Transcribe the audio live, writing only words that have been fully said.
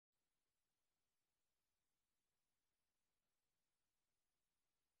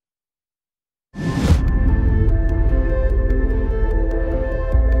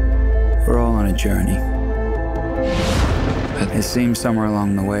my journey. But it seems somewhere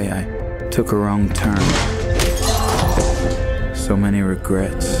along the way I took a wrong turn. So many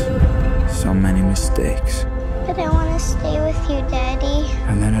regrets, so many mistakes. But I want to stay with you, Daddy.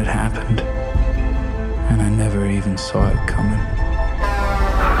 And then it happened. And I never even saw it coming.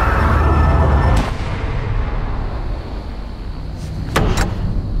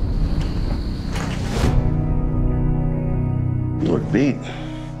 You look beat.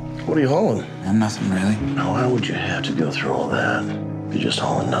 What are you hauling? Nothing really. Now, why would you have to go through all that? You're just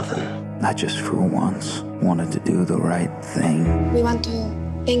hauling nothing. I just for once wanted to do the right thing. We want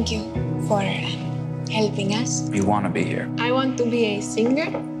to thank you for helping us. You want to be here. I want to be a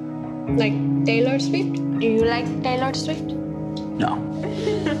singer, like Taylor Swift. Do you like Taylor Swift? No.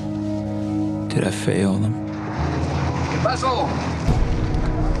 Did I fail them? That's all.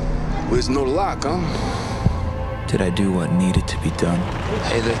 There's no lock, huh? Did I do what needed to be done?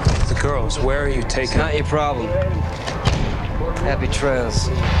 Hey, the girls, where are you taking? It's not your problem. Happy trails.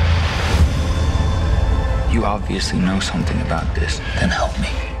 You obviously know something about this. Then help me.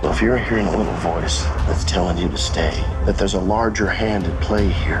 Well, if you're hearing a little voice that's telling you to stay, that there's a larger hand at play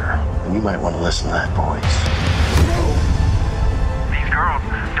here, then you might want to listen to that voice. These girls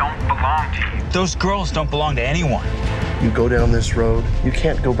don't belong to you. Those girls don't belong to anyone. You go down this road, you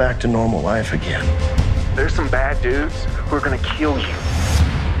can't go back to normal life again. There's some bad dudes who are gonna kill you.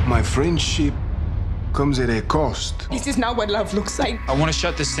 My friendship comes at a cost. This is not what love looks like. I want to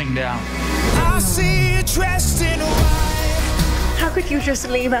shut this thing down. I see you dressed in white. How could you just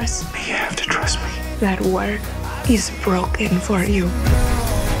leave us? You have to trust me. That work is broken for you.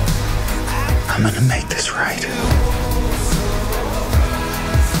 I'm gonna make this right.